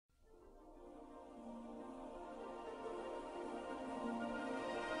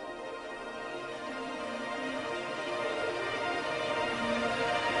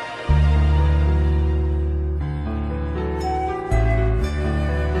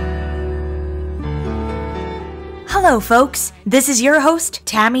Hello, folks. This is your host,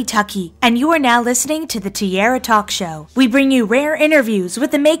 Tammy Tuckey, and you are now listening to the Tiara Talk Show. We bring you rare interviews with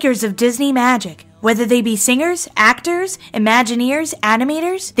the makers of Disney magic. Whether they be singers, actors, Imagineers,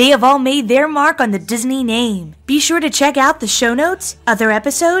 animators, they have all made their mark on the Disney name. Be sure to check out the show notes, other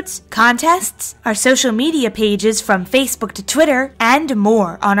episodes, contests, our social media pages from Facebook to Twitter, and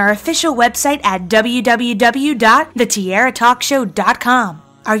more on our official website at www.thetiaratalkshow.com.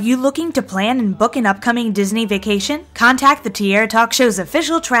 Are you looking to plan and book an upcoming Disney vacation? Contact the Tiara Talk Show's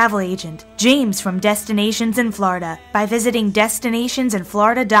official travel agent, James from Destinations in Florida, by visiting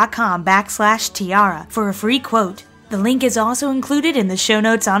destinationsinflorida.com/tiara for a free quote. The link is also included in the show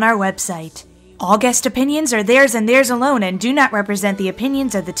notes on our website. All guest opinions are theirs and theirs alone and do not represent the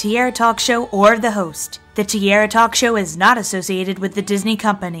opinions of the Tiara Talk Show or the host. The Tiara Talk Show is not associated with the Disney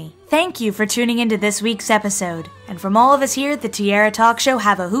Company. Thank you for tuning into this week's episode. And from all of us here at the Tiara Talk Show,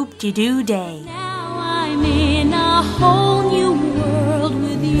 have a hoop-de-doo day. Now I'm in a whole new world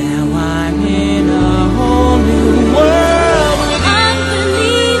with you. Now I'm in a whole new world with you.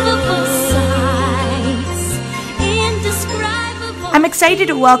 Unbelievable sights, indescribable. I'm excited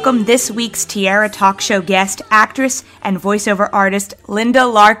to welcome this week's Tiara Talk Show guest, actress and voiceover artist, Linda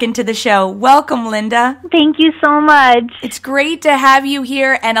Larkin, to the show. Welcome, Linda. Thank you so much. It's great to have you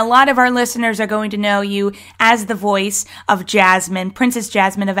here, and a lot of our listeners are going to know you as the voice of Jasmine, Princess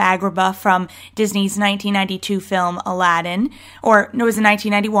Jasmine of Agrabah from Disney's 1992 film Aladdin. Or, no, it was in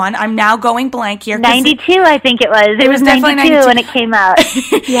 1991. I'm now going blank here. 92, I think it was. It was definitely 92 when it came out.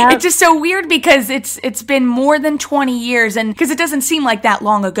 Yep. It's just so weird because it's been more than 20 years, and because it doesn't seem like that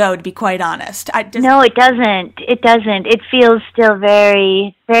long ago, to be quite honest. No, it doesn't. It doesn't. It feels still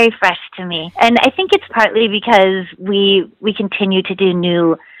very, very fresh to me. And I think it's partly because we continue to do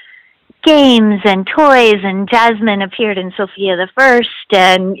new games and toys, and Jasmine appeared in Sophia the First,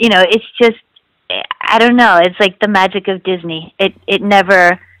 and, you know, it's just, I don't know, it's like the magic of Disney. It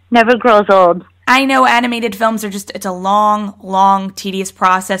never grows old. I know animated films are it's a long, tedious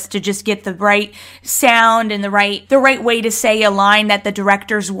process to just get the right sound and the right way to say a line that the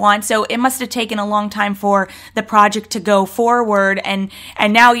directors want. So it must have taken a long time for the project to go forward. And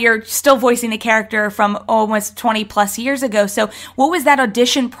now you're still voicing the character from almost 20 plus years ago. So what was that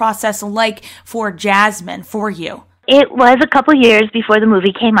audition process like for Jasmine, for you? It was a couple years before the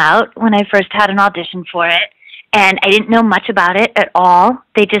movie came out when I first had an audition for it. And I didn't know much about it at all.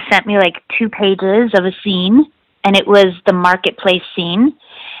 They just sent me like 2 pages of a scene, and it was the marketplace scene.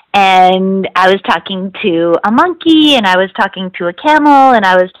 And I was talking to a monkey, and I was talking to a camel, and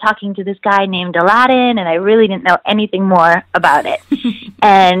I was talking to this guy named Aladdin, and I really didn't know anything more about it.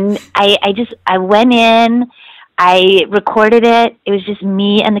 And I went in, I recorded it. It was just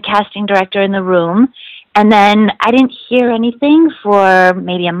me and the casting director in the room. And then I didn't hear anything for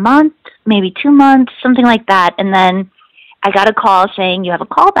maybe a month, maybe 2 months, something like that. And then I got a call saying, you have a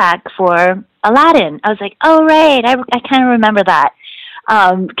callback for Aladdin. I was like, oh, right. I kind of remember that.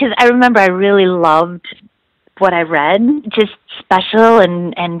 Because I remember I really loved what I read. Just special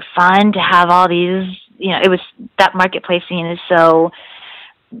and fun to have all these, you know, it was, that marketplace scene is so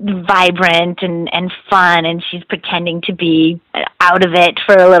vibrant and fun, and she's pretending to be out of it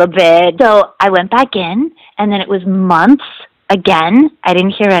for a little bit. So I went back in, and then it was months again. I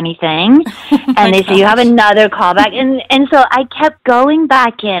didn't hear anything. And they said, you have another callback. And so I kept going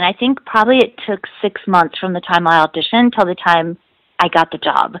back in. I think probably it took 6 months from the time I auditioned till the time I got the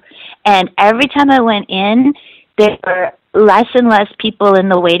job. And every time I went in, there were less and less people in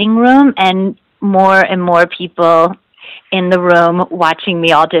the waiting room and more people in the room watching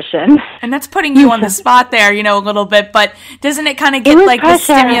me audition. And that's putting you on the spot there, you know, a little bit, but doesn't it kind of get like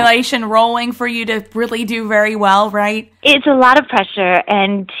pressure, the stimulation rolling for you to really do very well, right? It's a lot of pressure,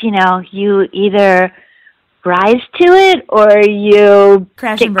 and, you know, you either rise to it or you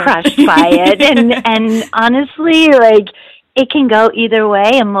get crushed by it. And honestly, like, it can go either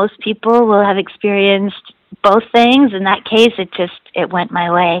way, and most people will have experienced both things. In that case, it went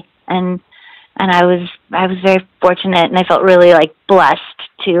my way. And I was very fortunate, and I felt really like blessed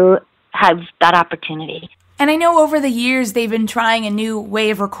to have that opportunity. And I know over the years they've been trying a new way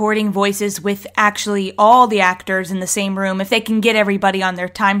of recording voices with actually all the actors in the same room, if they can get everybody on their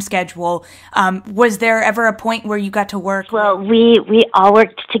time schedule. Was there ever a point where you got to work? Well, we all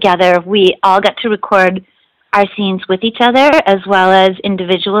worked together. We all got to record our scenes with each other as well as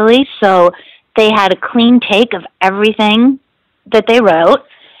individually. So they had a clean take of everything that they wrote.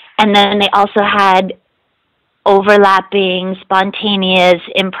 And then they also had overlapping, spontaneous,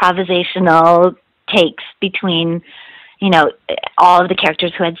 improvisational takes between, you know, all of the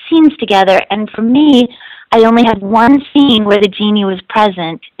characters who had scenes together. And for me, I only had one scene where the genie was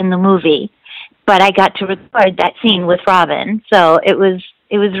present in the movie. but I got to record that scene with Robin. So it was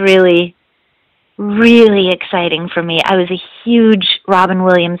really, really exciting for me. I was a huge Robin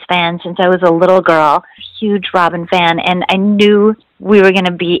Williams fan since I was a little girl, huge Robin fan, and I knew we were going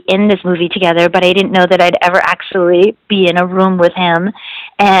to be in this movie together, but I didn't know that I'd ever actually be in a room with him.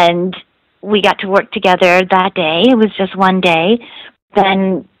 And we got to work together that day. It was just one day.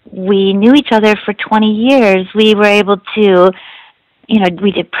 Then we knew each other for 20 years. We were able to,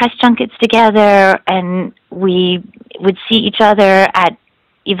 we did press junkets together, and we would see each other at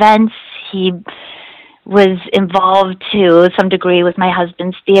events. He was involved to some degree with my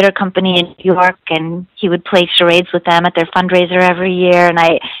husband's theater company in New York, and he would play charades with them at their fundraiser every year, and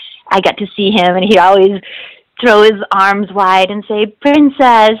I got to see him, and he'd always throw his arms wide and say,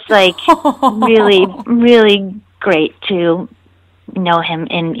 "Princess," like really, really great to know him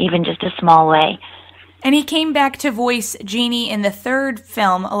in even just a small way. And he came back to voice Genie in the third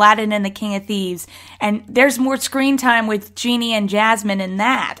film, Aladdin and the King of Thieves. And there's more screen time with Genie and Jasmine in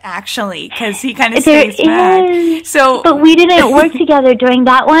that, actually, because he kind of stays back. So, but we didn't work together during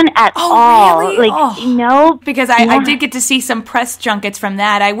that one at all. Really? No. Because I did get to see some press junkets from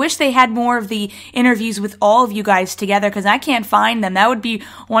that. I wish they had more of the interviews with all of you guys together, because I can't find them. That would be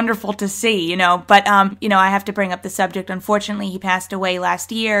wonderful to see, But, I have to bring up the subject. Unfortunately, he passed away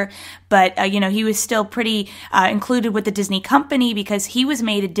last year. But, he was still pretty included with the Disney company because he was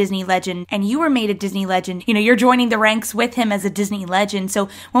made a Disney legend and you were made a Disney legend. You're joining the ranks with him as a Disney legend. So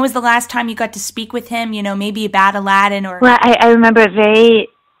when was the last time you got to speak with him, maybe about Aladdin or... Well, I remember it very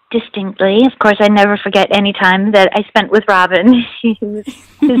distinctly. Of course, I never forget any time that I spent with Robin. His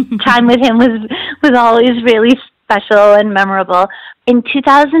time with him was always really special and memorable. In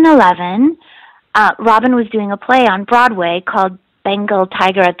 2011, Robin was doing a play on Broadway called Bengal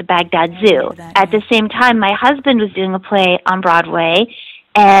Tiger at the Baghdad Zoo. At the same time, my husband was doing a play on Broadway,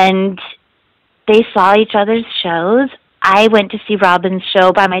 and they saw each other's shows. I went to see Robin's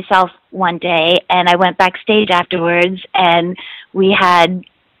show by myself one day, and I went backstage afterwards, and we had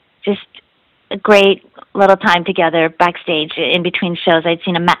just a great little time together backstage in between shows. I'd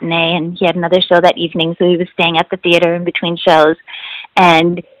seen a matinee, and he had another show that evening, so he was staying at the theater in between shows,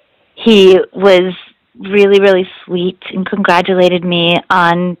 and he was really, really sweet and congratulated me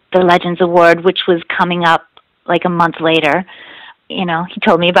on the Legends Award, which was coming up like a month later. He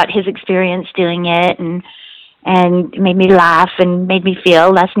told me about his experience doing it and made me laugh and made me feel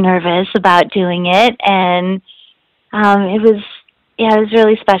less nervous about doing it. And it was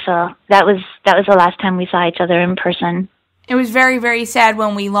really special. That was the last time we saw each other in person. It was very, very sad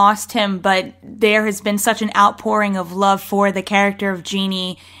when we lost him, but there has been such an outpouring of love for the character of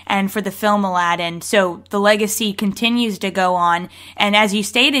Genie and for the film Aladdin. So the legacy continues to go on. And as you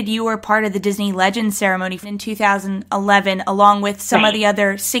stated, you were part of the Disney Legends ceremony in 2011, along with some of the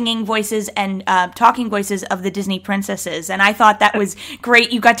other singing voices and talking voices of the Disney princesses. And I thought that was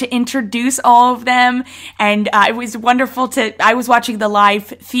great. You got to introduce all of them. And it was wonderful I was watching the live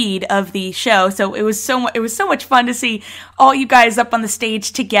feed of the show. So it was so much fun to see all you guys up on the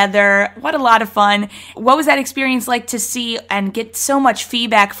stage together. What a lot of fun. What was that experience like to see and get so much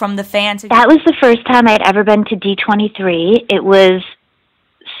feedback from the fans? That was the first time I'd ever been to D23. It was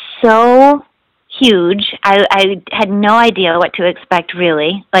so huge. I had no idea what to expect,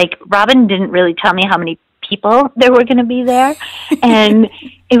 really. Like, Robin didn't really tell me how many people there were going to be there. And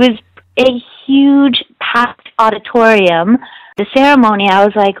it was a huge packed auditorium. The ceremony, I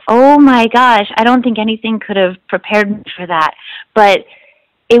was like, oh my gosh, I don't think anything could have prepared me for that. But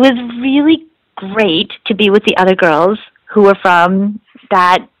it was really great to be with the other girls who were from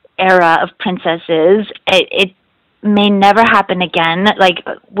that era of princesses. It may never happen again, like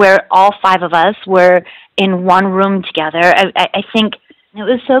where all five of us were in one room together. I think it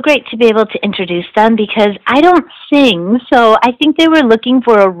was so great to be able to introduce them because I don't sing, so I think they were looking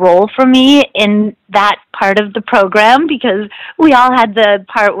for a role for me in that part of the program because we all had the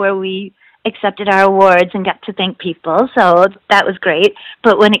part where we accepted our awards and got to thank people, so that was great.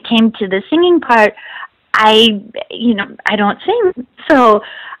 But when it came to the singing part, I don't sing, so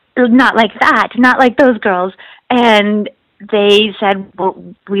not like that, not like those girls. And they said,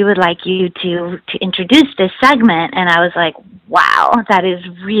 well, we would like you to introduce this segment. And I was like, wow, that is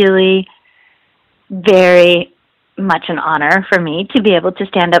really very much an honor for me to be able to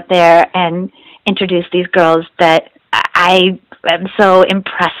stand up there and introduce these girls that I am so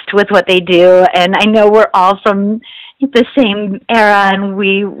impressed with what they do. And I know we're all from the same era and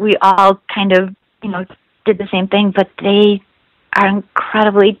we all kind of, did the same thing, but they are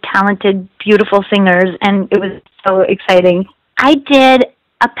incredibly talented, beautiful singers, and it was so exciting. I did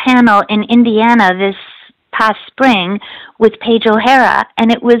a panel in Indiana this past spring with Paige O'Hara,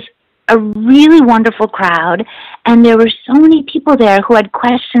 and it was a really wonderful crowd, and there were so many people there who had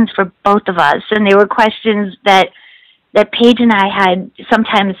questions for both of us, and they were questions that Paige and I had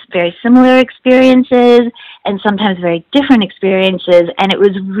sometimes very similar experiences and sometimes very different experiences, and it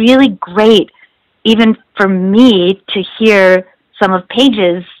was really great even for me to hear some of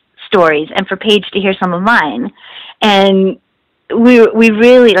Paige's stories and for Paige to hear some of mine. And we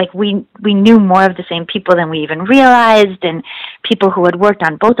really, like, we knew more of the same people than we even realized, and people who had worked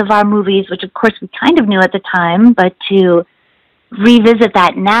on both of our movies, which of course we kind of knew at the time, but to revisit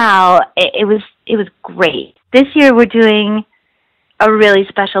that now, it was great. This year we're doing a really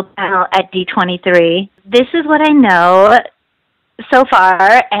special panel at D23. This is what I know so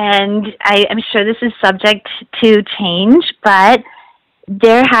far, and I'm sure this is subject to change, but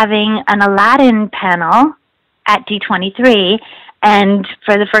they're having an Aladdin panel at D23, and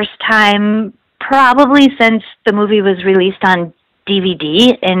for the first time probably since the movie was released on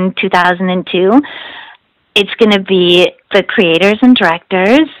DVD in 2002, it's going to be the creators and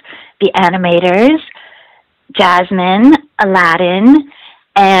directors, the animators, Jasmine, Aladdin,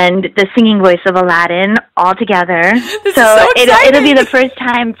 and the singing voice of Aladdin all together. So it'll be the first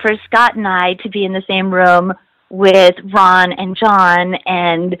time for Scott and I to be in the same room with Ron and John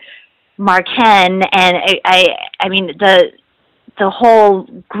and Mark Henn, and I mean the whole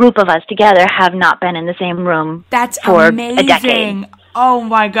group of us together have not been in the same room for amazing. A decade. Oh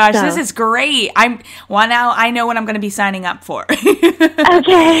my gosh, this is great. Now I know what I'm going to be signing up for.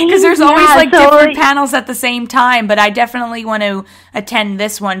 Okay. Because there's always different panels at the same time, but I definitely want to attend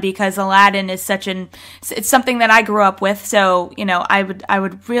this one because Aladdin is it's something that I grew up with, so, I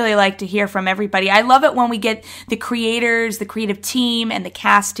would really like to hear from everybody. I love it when we get the creators, the creative team, and the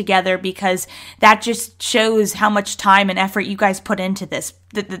cast together because that just shows how much time and effort you guys put into this.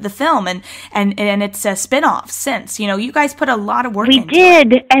 The film and it's a spin-off since, you guys put a lot of work into it. We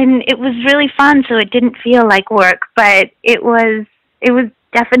did, and it was really fun, so it didn't feel like work, but it was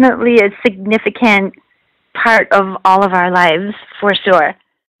definitely a significant part of all of our lives, for sure.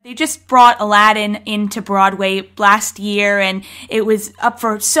 They just brought Aladdin into Broadway last year, and it was up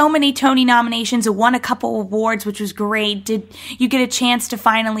for so many Tony nominations. It won a couple awards, which was great. Did you get a chance to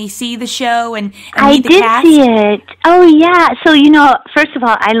finally see the show and meet the cast? I did see it. Oh, yeah. So, first of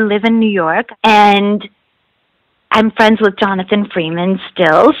all, I live in New York, and I'm friends with Jonathan Freeman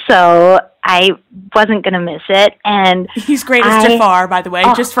still, so I wasn't going to miss it. And he's great as Jafar, by the way.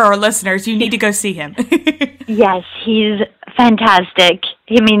 Just for our listeners, you need to go see him. Yes, he's fantastic.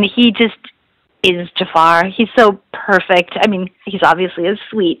 I mean, he just is Jafar. He's so perfect. I mean, he's obviously a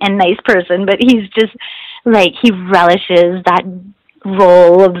sweet and nice person, but he's just, he relishes that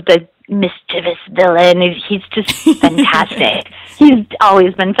role of the mischievous villain. He's just fantastic. He's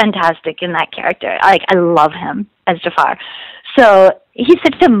always been fantastic in that character. I love him as Jafar. So he's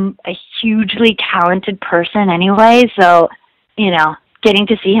such a hugely talented person anyway, so, getting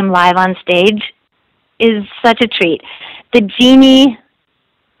to see him live on stage is such a treat. The genie,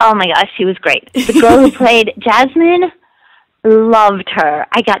 oh my gosh, she was great. The girl who played Jasmine, loved her.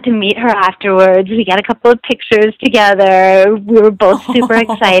 I got to meet her afterwards. We got a couple of pictures together. We were both super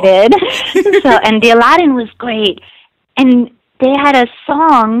excited. And the Aladdin was great. And they had a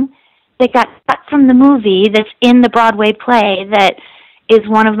song that got cut from the movie that's in the Broadway play that is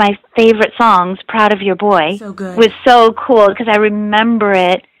one of my favorite songs, Proud of Your Boy. So good. It was so cool because I remember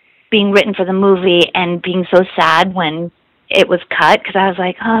it being written for the movie and being so sad when it was cut because I was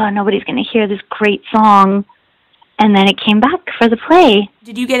like, oh, nobody's going to hear this great song. And then it came back for the play.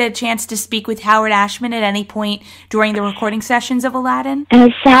 Did you get a chance to speak with Howard Ashman at any point during the recording sessions of Aladdin?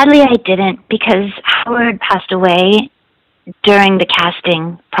 Sadly, I didn't because Howard passed away during the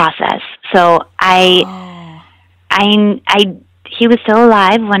casting process. So he was still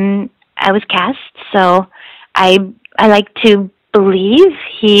alive when I was cast. So I like to believe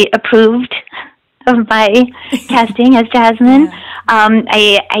he approved of my casting as Jasmine.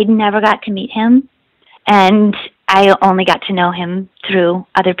 Yeah. I never got to meet him, and I only got to know him through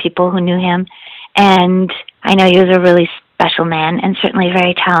other people who knew him, and I know he was a really special man and certainly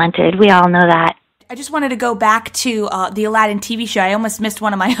very talented. We all know that. I just wanted to go back to the Aladdin TV show. I almost missed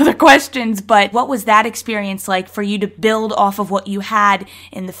one of my other questions, but what was that experience like for you to build off of what you had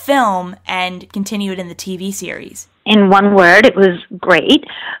in the film and continue it in the TV series? In one word, it was great,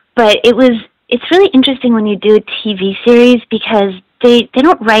 but it's really interesting when you do a TV series because they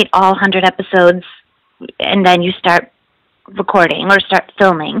don't write all 100 episodes and then you start recording or start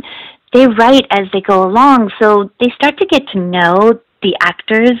filming. They write as they go along, so they start to get to know the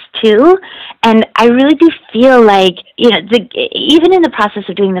actors too, and I really do feel like, even in the process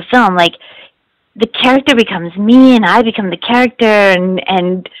of doing the film, the character becomes me and I become the character,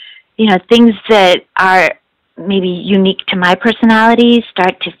 and things that are maybe unique to my personality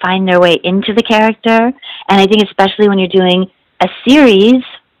start to find their way into the character. And I think especially when you're doing a series,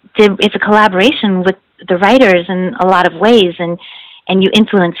 it's a collaboration with the writers in a lot of ways, and you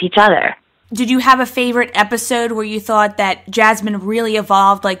influence each other. Did you have a favorite episode where you thought that Jasmine really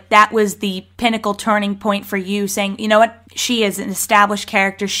evolved, like that was the pinnacle turning point for you, saying, you know what, she is an established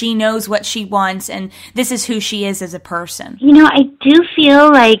character, she knows what she wants, and this is who she is as a person? I do feel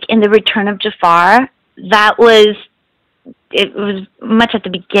like in The Return of Jafar, it was much at the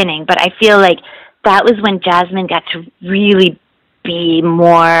beginning, but I feel like that was when Jasmine got to really be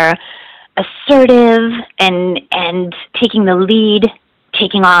more assertive and taking the lead,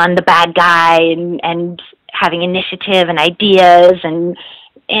 taking on the bad guy and having initiative and ideas. And,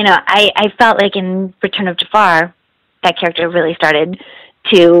 I felt like in Return of Jafar, that character really started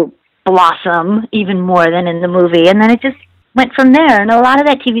to blossom even more than in the movie. And then it just went from there. And a lot of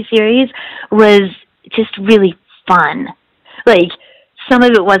that TV series was just really fun. Like, some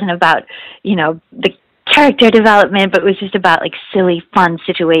of it wasn't about, the character development, but it was just about like silly, fun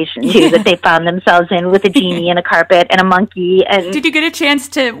situations too, that they found themselves in, with a genie and a carpet and a monkey. And did you get a chance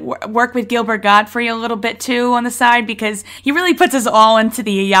to work with Gilbert Godfrey a little bit too on the side, because he really puts us all into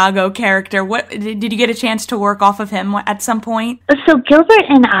the Iago character? What did you get a chance to work off of him at some point? So Gilbert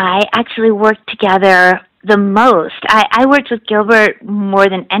and I actually worked together the most. I worked with Gilbert more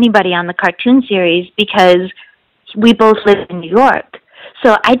than anybody on the cartoon series because we both live in New York.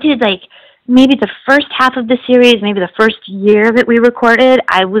 So I did like maybe the first half of the series, maybe the first year that we recorded,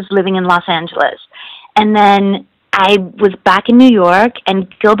 I was living in Los Angeles. And then I was back in New York,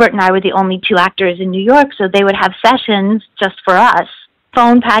 and Gilbert and I were the only two actors in New York, so they would have sessions just for us,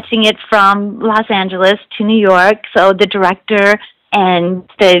 phone patching it from Los Angeles to New York. So the director and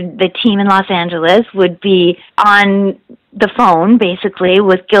the team in Los Angeles would be on the phone, basically,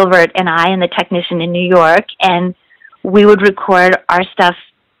 with Gilbert and I and the technician in New York, and we would record our stuff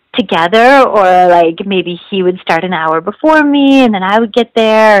together, or like maybe he would start an hour before me and then I would get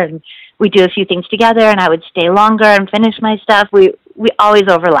there and we'd do a few things together and I would stay longer and finish my stuff. We always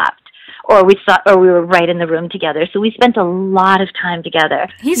overlapped, or we were right in the room together. So we spent a lot of time together.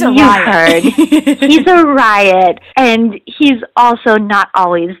 He's a riot. He's a riot, and he's also not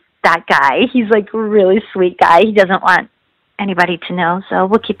always that guy. He's like a really sweet guy. He doesn't want anybody to know, so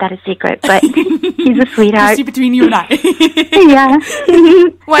we'll keep that a secret, but he's a sweetheart. Just between you and I. Yeah.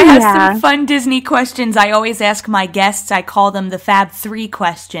 Well, I have some fun Disney questions I always ask my guests. I call them the Fab 3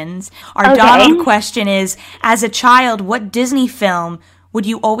 questions. Our Donald question is, as a child, what Disney film would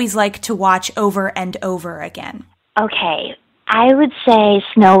you always like to watch over and over again? Okay, I would say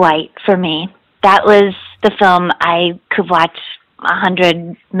Snow White for me. That was the film I could watch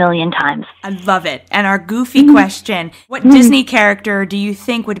 100 million times. I love it. And our goofy question, what Disney character do you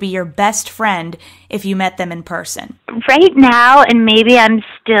think would be your best friend if you met them in person? Right now, and maybe I'm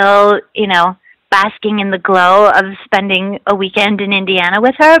still, basking in the glow of spending a weekend in Indiana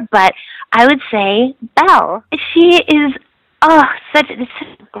with her, but I would say Belle. She is, such a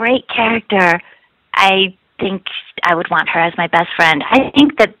great character. I think I would want her as my best friend. I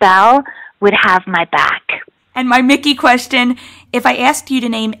think that Belle would have my back. And my Mickey question, if I asked you to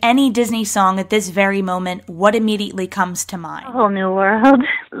name any Disney song at this very moment, what immediately comes to mind? A Whole New World.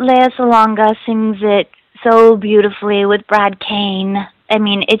 Lea Salonga sings it so beautifully with Brad Kane. I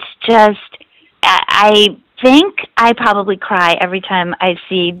mean, it's just, I think I probably cry every time I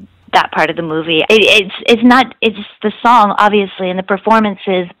see that part of the movie. It's the song, obviously, and the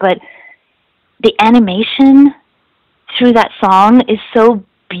performances, but the animation through that song is so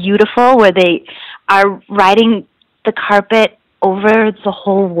beautiful, where they are riding the carpet over the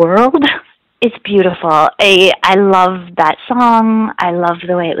whole world. It's beautiful. I love that song. I love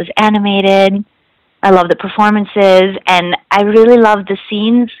the way it was animated. I love the performances, and I really love the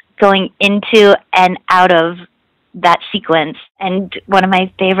scenes going into and out of that sequence. And one of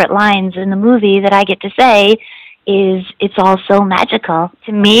my favorite lines in the movie that I get to say is, "It's all so magical."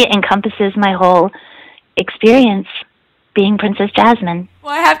 To me, it encompasses my whole experience being Princess Jasmine.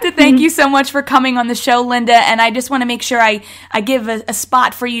 Well, I have to thank you so much for coming on the show, Linda, and I just want to make sure I give a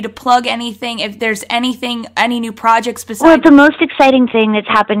spot for you to plug anything, if there's anything, any new projects besides... Well, the most exciting thing that's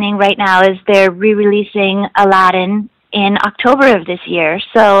happening right now is they're re-releasing Aladdin in October of this year,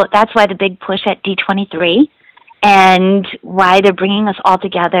 so that's why the big push at D23, and why they're bringing us all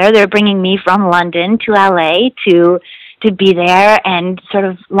together. They're bringing me from London to LA to be there and sort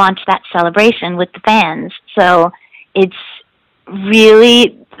of launch that celebration with the fans. So it's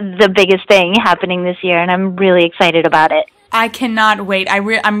really the biggest thing happening this year, and I'm really excited about it. I cannot wait.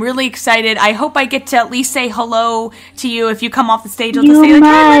 I'm really excited. I hope I get to at least say hello to you if you come off the stage. I'll just say,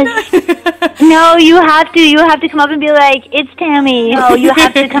 like, No, you have to. You have to come up and be like, it's Tammy. No, you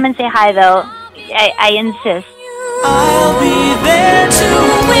have to come and say hi, though. I insist. I'll be there to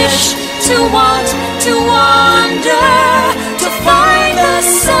wish, to want, to wander, to find the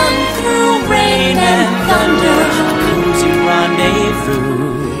sun through rain and thunder. A cozy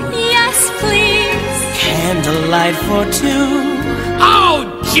rendezvous. Yes, please. Candlelight for two.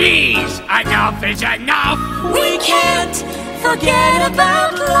 Oh, jeez! Enough is enough! We can't forget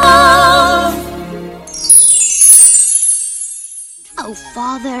about love. Oh,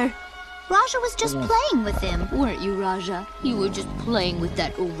 Father. Raja was just playing with him. Weren't you, Raja? You were just playing with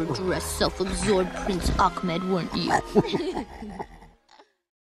that overdressed, self-absorbed Prince Ahmed, weren't you?